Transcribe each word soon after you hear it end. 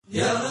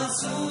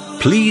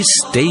Please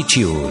stay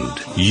tuned.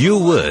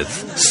 You're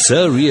with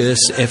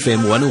Sirius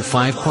FM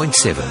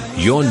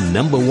 105.7, your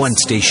number one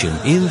station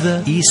in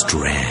the East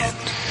Rand.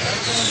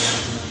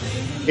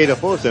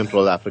 8:04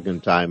 Central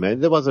African Time.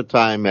 And there was a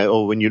time,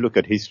 when you look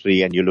at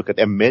history and you look at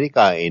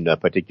America in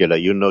particular,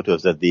 you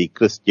notice that the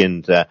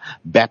Christian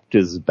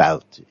Baptist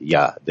belt,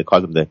 they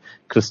call them the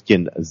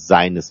Christian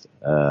Zionist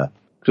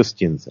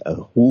Christians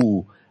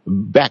who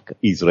back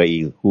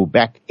Israel, who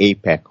back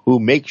AIPAC,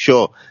 who make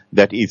sure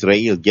that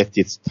Israel gets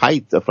its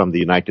tithe from the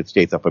United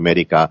States of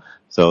America,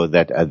 so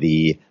that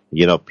the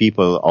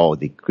people or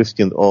the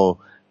Christians or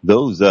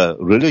those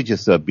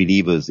religious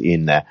believers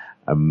in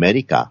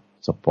America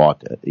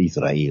support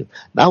Israel.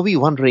 Now we're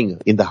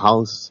wondering, in the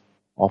house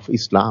of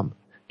Islam,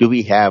 do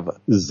we have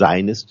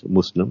Zionist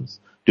Muslims?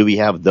 Do we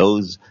have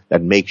those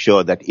that make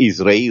sure that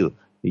Israel,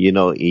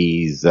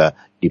 is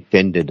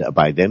defended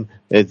by them,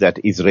 that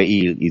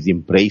Israel is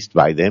embraced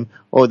by them,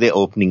 or they're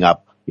opening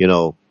up,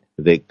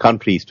 the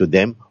countries to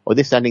them, or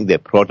they're sending their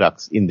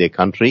products in their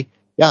country?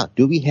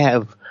 Do we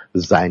have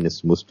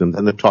Zionist Muslims?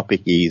 And the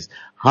topic is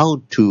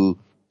how to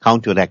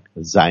counteract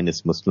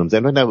Zionist Muslims.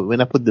 And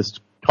when I put this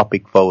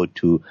topic forward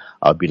to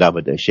our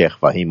beloved Shaykh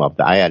Faheem of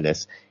the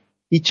ILS,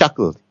 he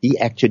chuckled. He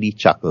actually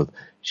chuckled.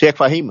 Shaykh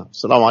Faheem,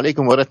 assalamu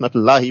alaikum wa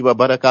rahmatullahi wa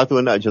barakatuh,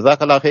 and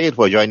jazakallah khair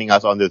for joining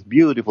us on this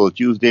beautiful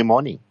Tuesday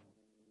morning.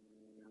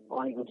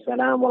 Wa alaikum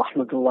salam wa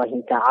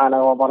rahmatullahi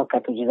ta'ala wa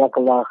barakatuh,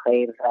 jazakallah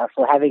khair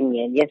for having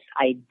me. And yes,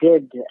 I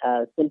did,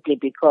 simply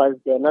because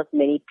there are not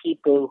many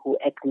people who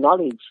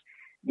acknowledge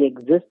the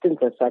existence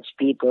of such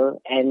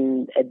people,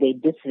 and they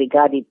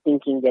disregard it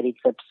thinking that it's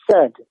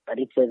absurd, but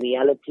it's a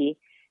reality,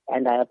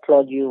 and I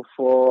applaud you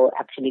for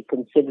actually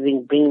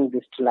considering bringing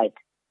this to light.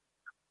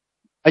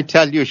 I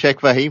tell you, Shaykh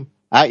Faheem,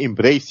 I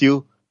embrace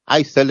you,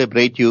 I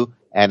celebrate you,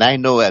 and I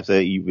know as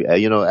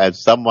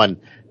someone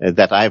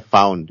that I've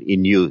found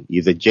in you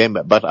is a gem,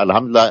 but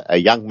alhamdulillah, a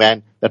young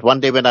man that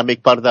one day when I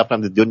make parda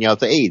from the dunya, I'll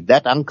say, hey,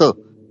 that uncle,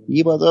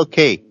 he was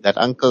okay. That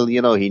uncle,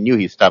 he knew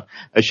his stuff.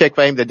 Shaykh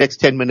Faheem, the next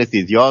 10 minutes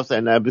is yours,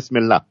 and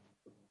Bismillah.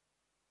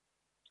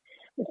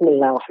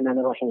 Bismillah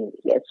ar-Rahman ar-Rahim.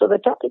 Yes, so the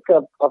topic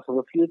of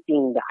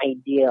refuting the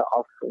idea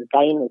of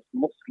Zionist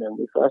Muslim,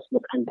 we first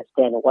must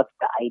understand what's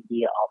the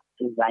idea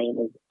of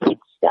Zionism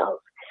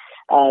itself.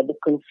 The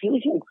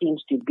confusion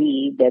seems to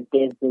be that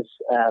there's this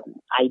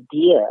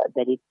idea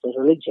that it's a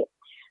religion.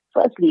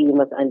 Firstly, we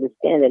must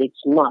understand that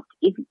it's not.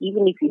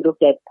 Even if you look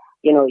at,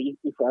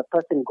 if a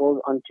person goes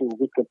onto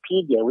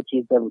Wikipedia, which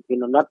is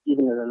not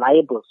even a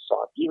reliable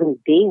source, even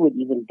they would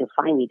even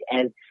define it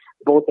as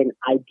both an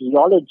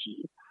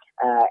ideology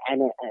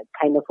and a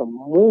kind of a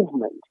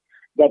movement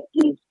that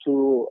is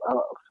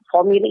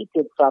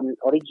formulated from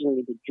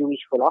originally the Jewish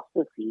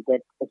philosophy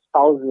that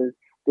espouses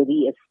the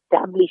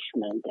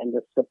re-establishment and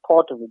the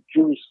support of a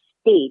Jewish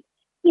state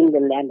in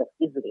the land of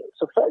Israel.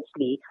 So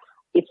firstly,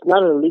 it's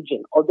not a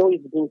religion, although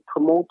it's being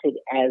promoted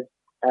as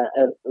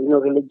a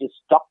religious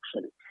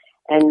doctrine.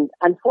 And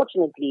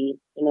unfortunately,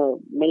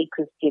 many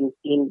Christians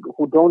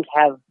who don't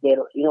have their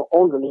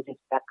own religious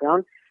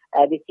background,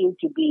 they seem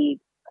to be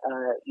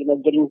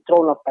getting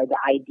thrown off by the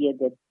idea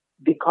that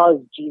because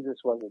Jesus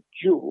was a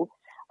Jew,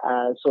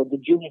 so the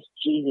Jewish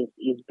Jesus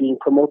is being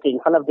promoted in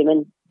front of them.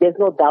 And there's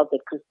no doubt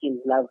that Christians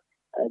love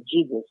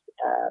Jesus,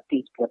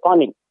 peace be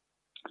upon him.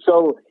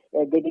 So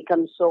they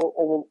become so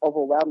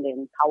overwhelmed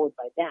and empowered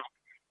by that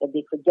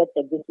they forget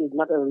that this is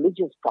not a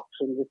religious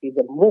doctrine, this is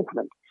a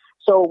movement.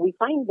 So we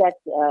find that,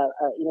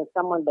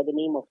 someone by the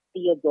name of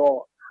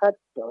Theodore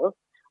Herzl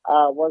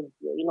was,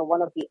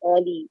 one of the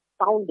early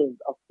founders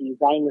of the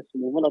Zionist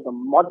movement, or the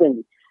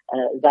modern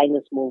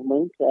Zionist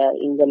movement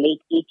in the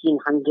late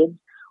 1800s,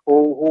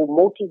 who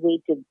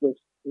motivated this,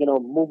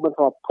 movement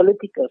from a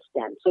political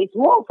stance. So it's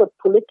more of a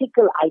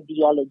political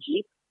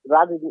ideology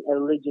rather than a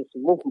religious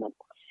movement.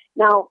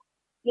 Now,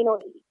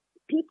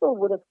 people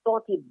would have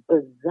thought it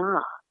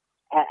bizarre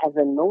as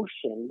a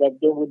notion that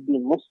there would be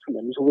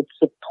Muslims who would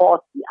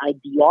support the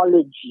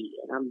ideology,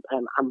 and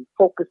I'm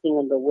focusing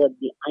on the word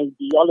the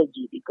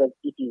ideology because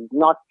it is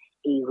not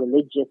a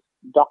religious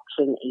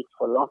doctrine, a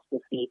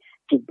philosophy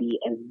to be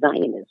a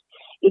Zionist.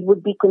 It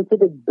would be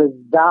considered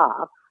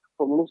bizarre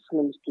for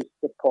Muslims to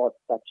support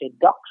such a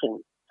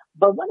doctrine.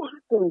 But what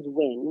happens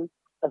when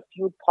a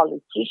few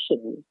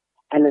politicians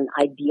and an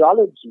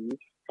ideology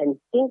and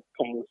think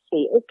tanks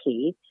say,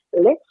 okay,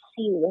 let's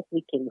see what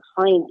we can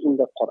find in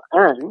the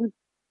Quran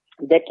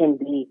that can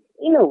be,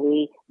 in a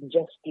way,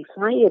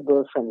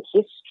 justifiable from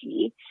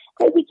history,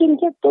 that we can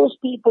get those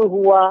people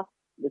who are,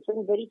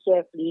 listen very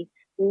carefully,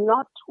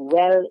 not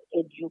well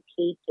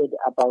educated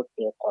about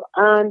their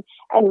Quran,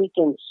 and we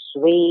can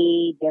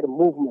sway their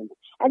movement.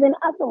 And then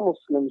other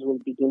Muslims will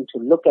begin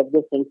to look at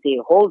this and say,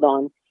 hold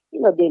on,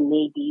 there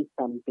may be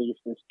some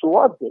basis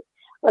towards it.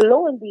 Well,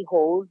 lo and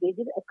behold, they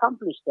did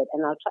accomplish that,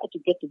 and I'll try to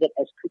get to that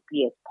as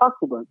quickly as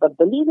possible. But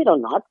believe it or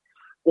not,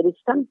 there is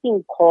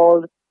something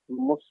called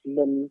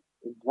Muslim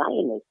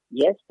Zionists.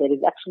 Yes, there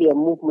is actually a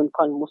movement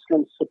called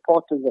Muslim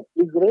Supporters of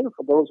Israel,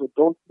 for those who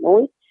don't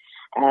know it.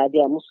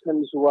 There are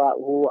Muslims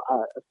who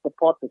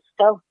support the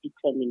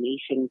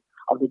self-determination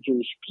of the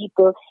Jewish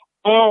people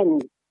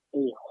and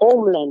a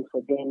homeland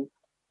for them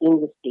in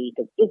the state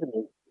of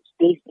Israel. It's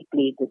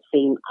basically the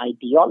same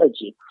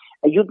ideology.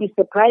 You'd be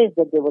surprised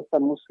that there were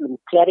some Muslim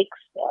clerics,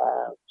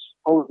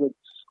 supposed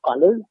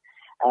scholars,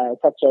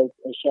 such as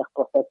Sheikh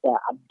Professor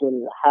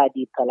Abdul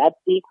Hadi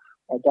Palazzi,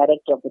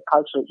 Director of the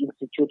Cultural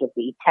Institute of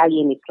the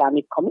Italian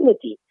Islamic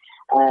Community,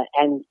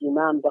 and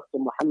Imam Dr.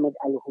 Muhammad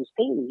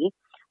al-Husseini,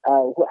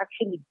 who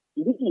actually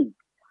believed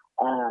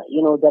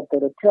that the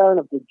return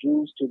of the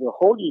Jews to the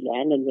Holy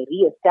Land and the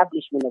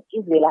re-establishment of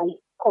Israel are in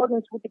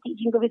accordance with the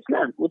teachings of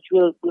Islam, which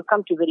we'll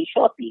come to very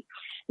shortly.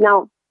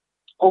 Now,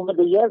 over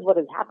the years, what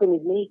has happened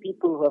is many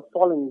people who have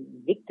fallen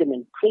victim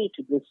and prey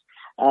to this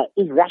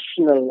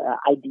irrational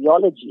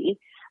ideology.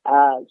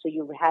 So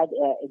you've had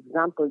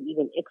example,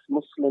 even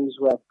ex-Muslims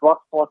who have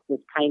brought forth this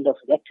kind of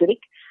rhetoric.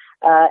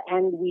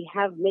 And we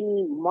have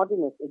many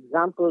modernists.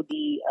 Example,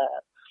 the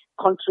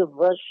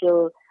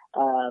controversial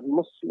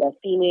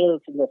female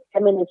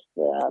feminist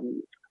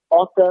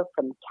author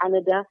from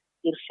Canada,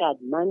 Irshad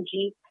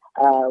Manji,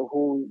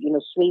 who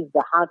sways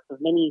the hearts of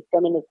many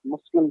feminist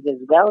Muslims as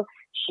well.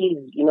 She's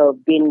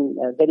been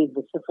very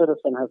vociferous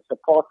in her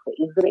support for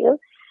Israel.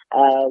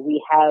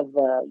 We have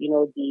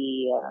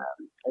the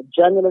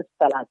journalist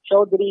Salah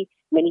Chaudhry.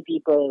 Many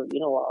people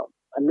are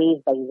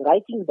amazed by his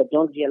writings, but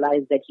don't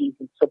realize that he's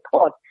in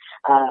support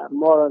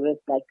more or less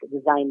like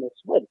the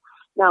Zionists would.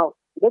 Now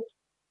let's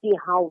see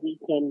how we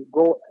can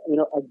go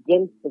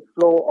against the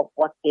flow of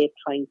what they're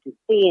trying to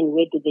say and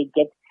where do they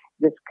get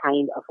this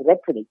kind of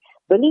rhetoric.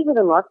 Believe it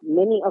or not,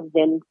 many of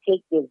them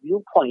take their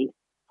viewpoint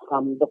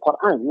from the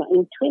Quran. Now,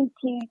 in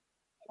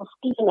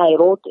 2015, I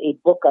wrote a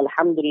book,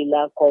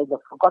 Alhamdulillah, called The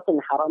Forgotten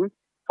Haram,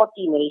 40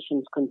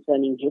 Narrations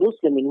Concerning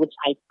Jerusalem, in which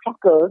I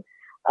tackled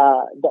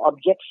the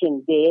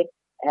objection there,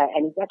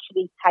 and it's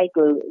actually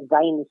titled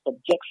Zionist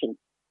Objection.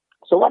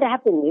 So what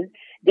happened is,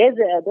 there's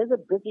a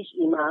British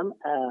Imam,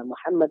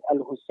 Muhammad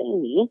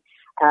al-Husseini,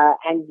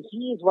 and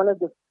he is one of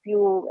the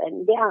few,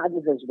 and there are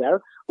others as well,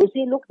 who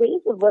say, look, there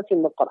is a verse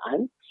in the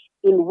Quran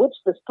in which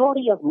the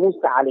story of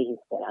Musa alayhi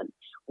salam,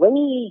 when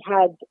he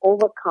had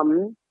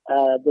overcome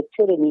the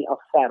tyranny of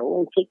Pharaoh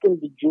and taken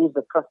the Jews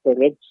across the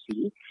Red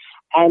Sea,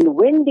 and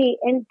when they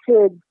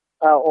entered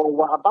or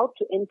were about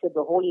to enter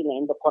the Holy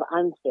Land, the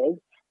Quran says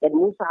that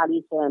Musa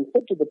alayhi salam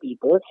said to the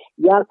people,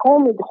 Ya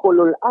qawm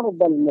idkhulul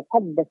arda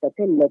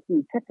al-muqaddasata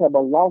allati kataba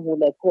Allahu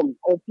lakum.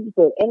 O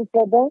people,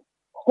 enter the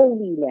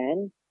Holy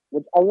Land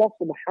which Allah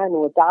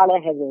subhanahu wa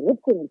ta'ala has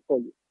written for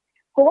you.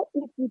 So what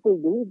these people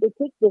do, they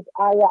take this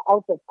ayah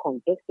out of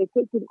context, they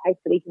take it in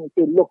isolation and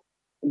say, look,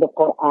 the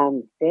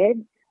Quran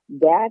said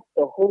that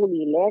the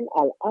Holy Land,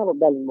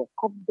 al-Ard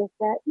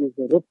al-Muqaddasa, is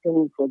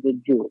written for the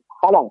Jews.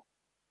 Halal.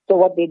 So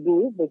what they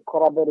do is they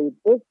corroborate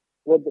this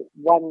with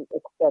one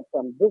excerpt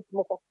from this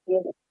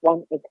mufassir,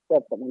 one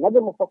excerpt from another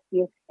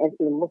mufassir, and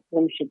say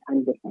Muslims should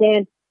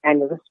understand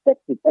and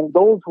respect it. And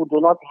those who do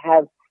not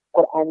have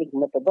Quranic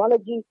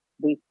methodology,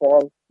 they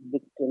fall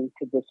victim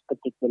to this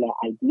particular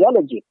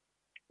ideology.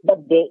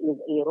 But there is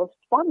a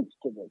response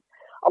to this.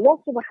 Allah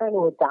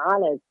subhanahu wa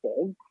ta'ala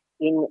says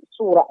in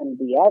Surah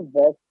Anbiya,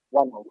 verse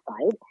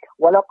 105,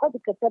 وَلَقَدْ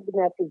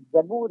كَتَبْنَا فِي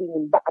الزَّبُورِ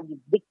مِنْ بَعْدِ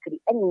الذِّكْرِ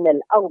أَنَّ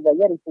الْأَرْضَ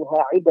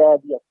يَرِثُهَا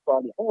عِبَادِيَ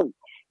الصَّالِحُونَ.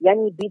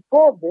 Yani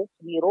before this,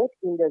 we wrote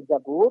in the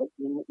Zabur,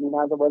 in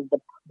other words,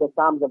 the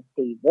Psalms of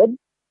David,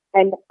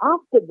 and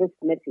after this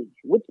message,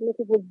 which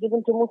message was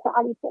given to Musa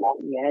alayhi salam?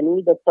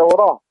 Yani the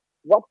Torah.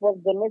 What was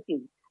the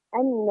message?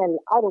 أَنَّ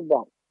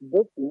الْأَرْضَ,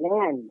 this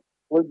land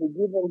will be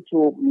given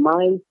to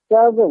my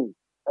servants,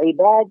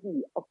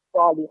 عِبَادِي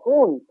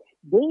الصَّالِحُونَ.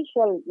 They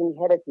shall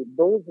inherit it,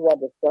 those who are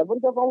the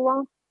servants of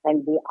Allah,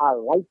 and they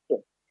are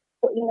righteous.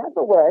 So in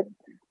other words,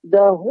 the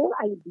whole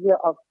idea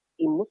of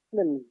a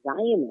Muslim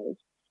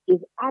Zionist is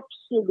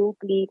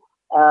absolutely,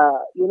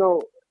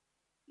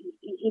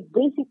 it's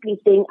basically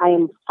saying, I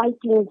am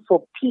fighting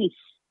for peace.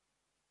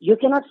 You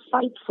cannot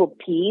fight for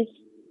peace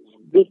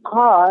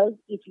because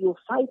if you're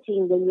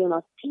fighting, then you're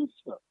not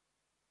peaceful.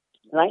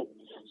 Right?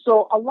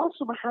 So Allah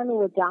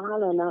subhanahu wa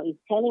ta'ala now is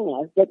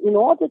telling us that in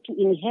order to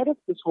inherit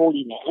this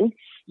holy land,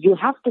 you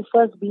have to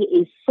first be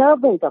a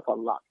servant of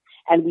Allah.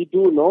 And we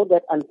do know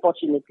that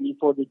unfortunately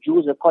for the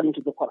Jews, according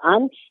to the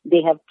Quran,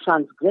 they have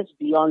transgressed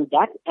beyond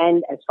that.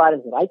 And as far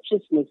as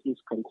righteousness is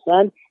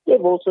concerned, they've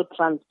also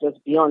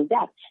transgressed beyond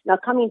that. Now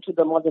coming to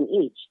the modern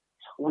age,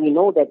 we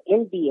know that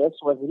NBS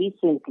was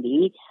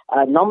recently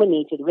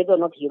nominated. Whether or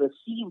not he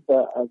received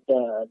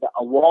the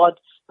award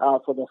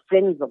for the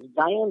Friends of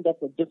Zion,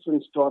 that's a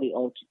different story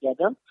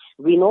altogether.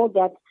 We know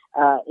that,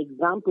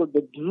 example,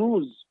 the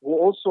Druze, who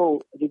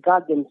also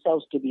regard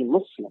themselves to be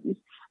Muslims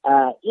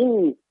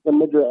in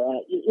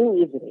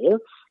Israel,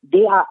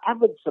 they are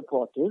avid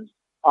supporters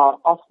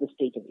of the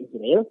state of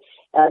Israel.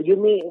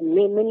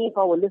 Many of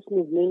our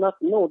listeners may not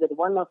know that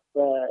one of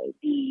the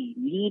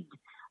lead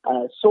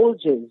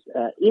soldiers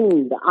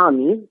in the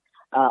armies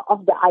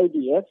of the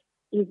IDF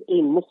is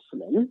a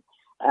Muslim,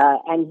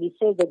 and he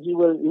says that he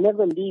will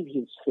never leave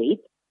his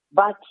faith,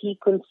 but he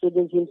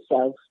considers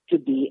himself to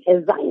be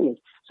a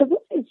Zionist. So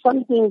this is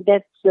something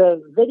that's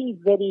very,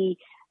 very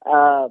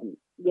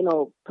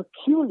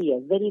peculiar,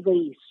 very,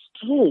 very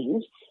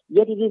strange,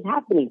 yet it is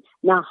happening.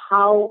 Now,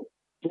 how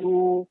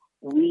do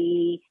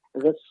we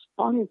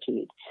respond to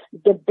it?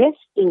 The best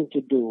thing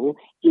to do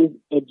is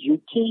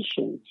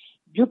education.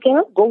 You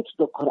cannot go to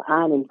the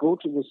Quran and go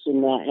to the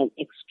Sunnah and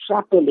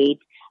extrapolate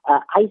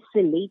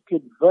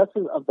isolated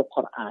verses of the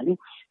Quran,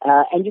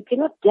 and you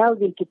cannot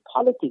delve into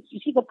politics. You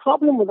see, the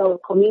problem with our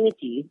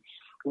communities,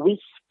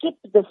 we skip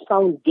the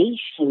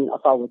foundation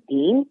of our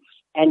deen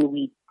and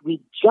we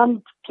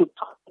jump to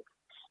politics.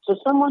 So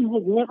someone who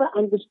has never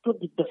understood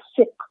the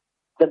fiqh,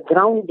 the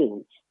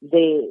grounding,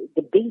 the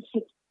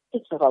basic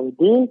of our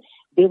deen,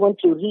 they want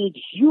to read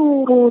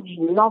huge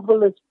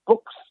novelist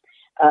books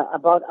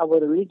about our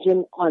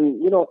religion on,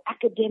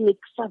 academic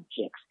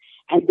subjects.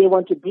 And they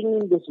want to bring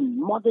in this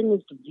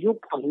modernist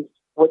viewpoint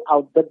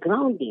without the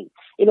grounding.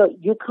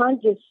 You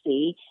can't just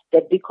say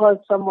that because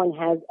someone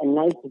has a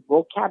nice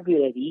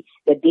vocabulary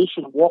that they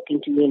should walk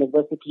into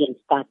university and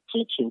start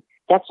teaching.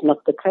 That's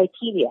not the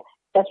criteria.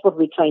 That's what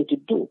we're trying to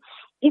do.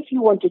 If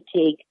you want to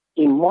take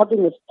a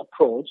modernist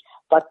approach,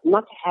 but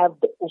not have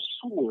the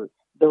usul,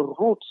 the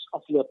roots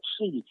of your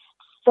tree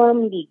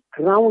firmly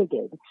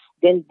grounded,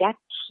 then that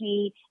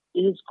tree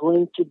is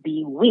going to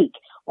be weak.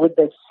 With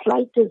the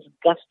slightest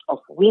gust of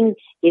wind,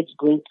 it's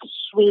going to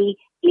sway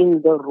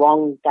in the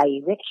wrong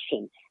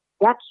direction.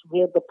 That's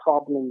where the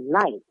problem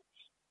lies.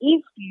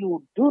 If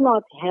you do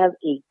not have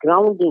a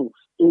grounding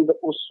in the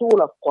usul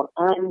of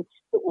Quran,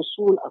 the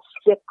usul of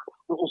fiqh,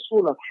 the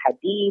usul of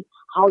hadith,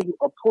 how you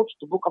approach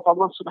the book of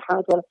Allah subhanahu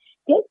wa ta'ala,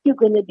 then you're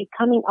going to be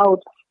coming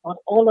out on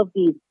all of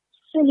these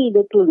silly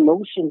little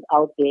notions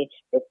out there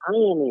that I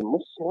am a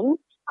Muslim,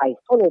 I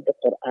follow the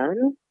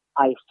Quran,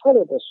 I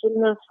follow the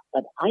Sunnah,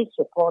 but I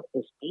support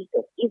the state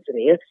of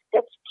Israel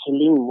that's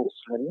killing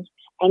Muslims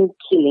and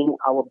killing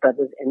our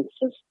brothers and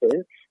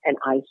sisters, and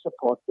I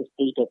support the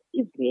state of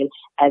Israel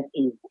as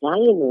a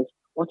Zionist,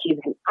 which is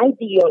an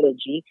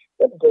ideology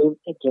that goes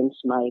against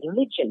my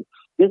religion.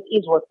 This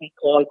is what we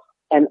call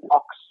an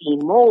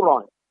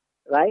oxymoron,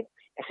 right?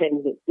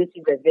 And this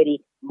is a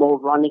very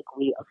moronic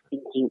way of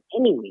thinking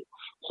anyway.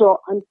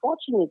 So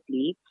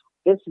unfortunately,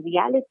 this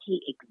reality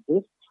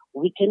exists.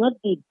 We cannot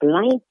be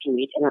blind to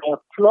it, and I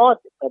applaud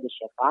Brother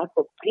Shafar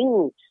for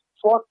bringing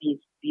forth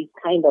these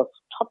kind of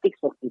topics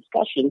of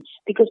discussion,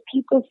 because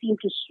people seem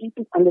to sweep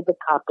it under the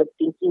carpet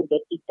thinking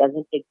that it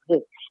doesn't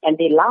exist, and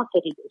they laugh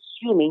at it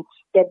assuming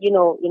that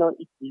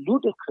it's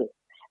ludicrous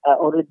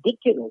or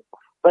ridiculous.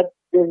 But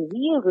the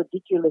real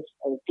ridiculous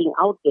thing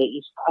out there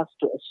is for us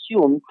to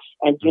assume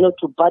and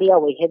to bury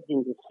our heads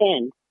in the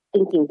sand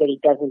thinking that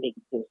it doesn't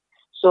exist.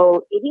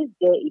 So it is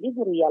there, it is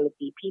a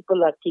reality.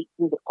 People are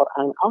taking the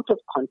Quran out of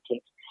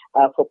context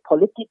for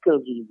political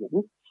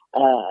reasons,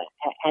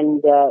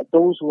 and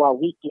those who are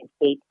weak in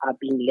faith are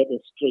being led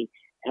astray.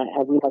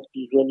 And we must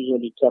be really,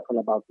 really careful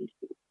about these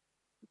things.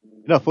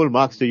 Full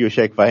marks to you,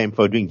 Shaykh Faheem,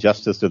 for doing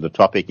justice to the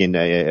topic in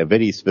a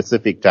very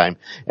specific time.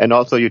 And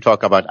also you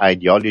talk about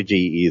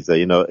ideology is,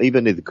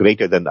 even is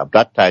greater than the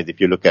blood ties. If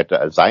you look at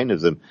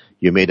Zionism,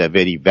 you made a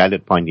very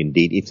valid point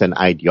indeed. It's an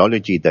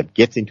ideology that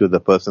gets into the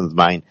person's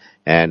mind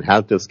and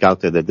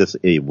helter-skelter that this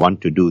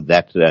want to do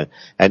that.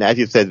 And as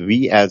you said,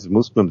 we as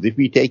Muslims, if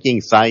we're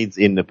taking sides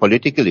in the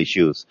political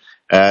issues,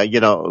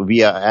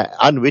 we are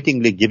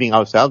unwittingly giving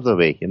ourselves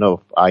away,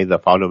 either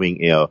following,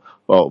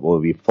 or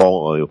we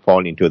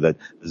fall into the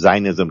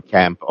Zionism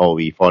camp, or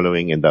we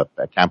following in the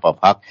camp of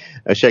Haq.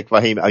 Shaykh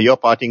Faheem, your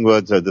parting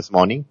words this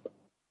morning?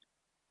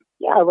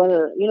 Yeah,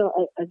 well,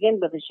 again,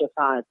 Brother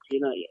Shafat,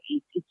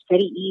 it's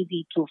very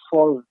easy to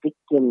fall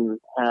victim,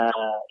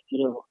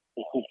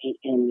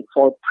 and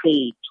fall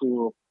prey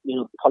to,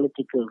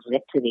 political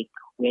rhetoric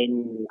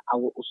when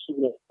our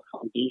usul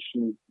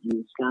foundation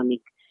in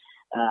Islamic,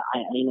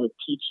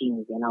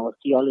 teachings and our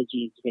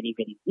theology is very,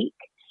 very weak.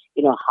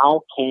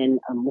 How can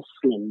a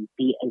Muslim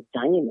be a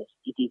Zionist?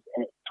 It is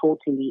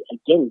totally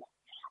against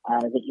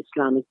the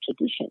Islamic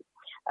tradition.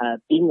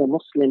 Being a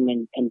Muslim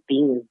and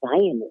being a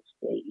Zionist,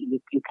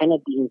 you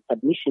cannot be in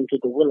submission to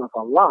the will of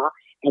Allah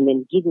and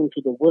then give in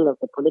to the will of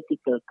the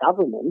political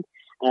government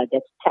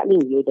that's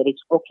telling you that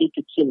it's okay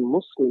to kill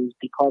Muslims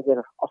because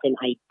of an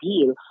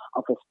ideal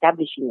of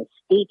establishing a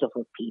state of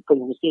a people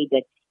who say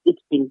that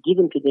it's been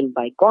given to them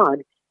by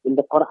God. In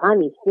the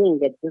Quran is saying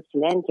that this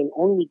land can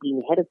only be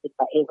inherited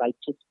by a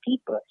righteous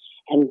people.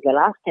 And the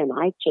last time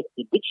I checked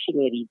the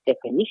dictionary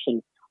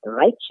definition,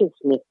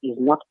 righteousness is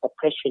not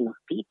oppression of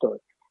people.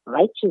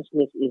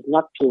 Righteousness is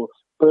not to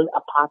build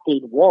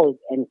apartheid walls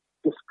and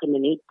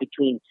discriminate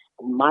between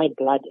my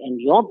blood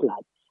and your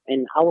blood.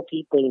 And our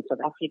people in South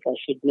Africa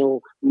should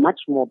know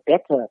much more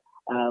better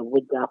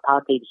with the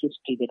apartheid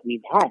history that we've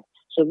had.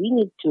 So we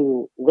need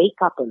to wake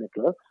up a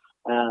little.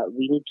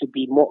 We need to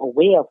be more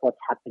aware of what's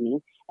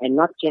happening and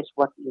not just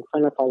what's in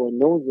front of our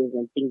noses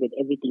and think that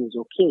everything's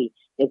okay.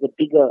 There's a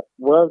bigger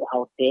world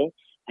out there,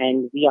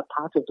 and we are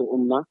part of the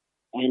Ummah,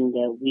 and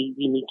we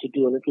need to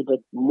do a little bit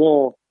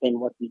more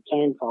than what we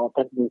can for our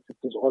brothers and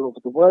sisters all over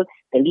the world.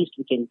 The least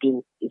we can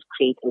do is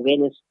create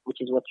awareness, which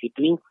is what you're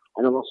doing,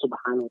 and Allah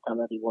subhanahu wa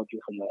ta'ala reward you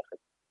for your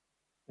efforts.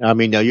 I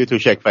mean, you too,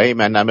 Shaykh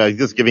Faheem, and I'm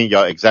just giving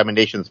your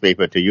examinations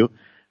paper to you.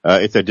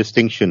 It's a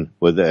distinction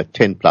with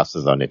 10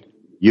 pluses on it.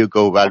 You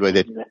go well with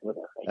it.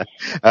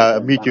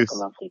 Me too.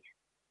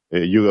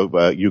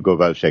 You go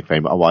well, Shaykh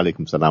Faheem. Wa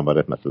alaikum salam wa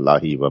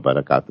rahmatullahi wa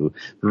barakatuh.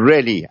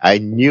 Really, I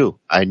knew,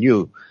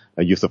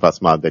 Yusuf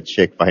Asma, that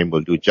Shaykh Faheem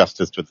will do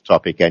justice to the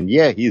topic. And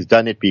yeah, he's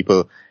done it,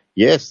 people.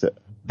 Yes,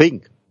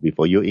 think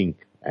before you ink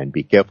and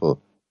be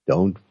careful.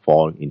 Don't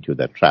fall into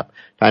the trap.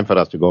 Time for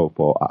us to go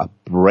for a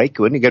break.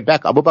 When we get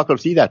back, Abu Bakr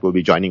Sidat will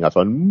be joining us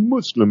on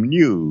Muslim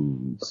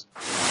News.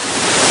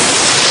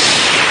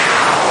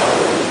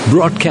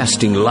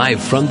 Broadcasting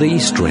live from the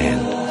East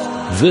End.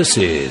 This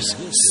is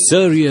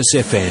Sirius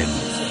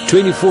FM.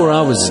 24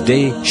 hours a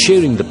day,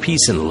 sharing the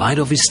peace and light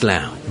of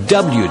Islam.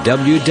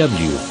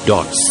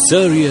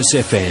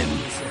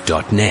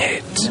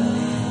 www.siriusfm.net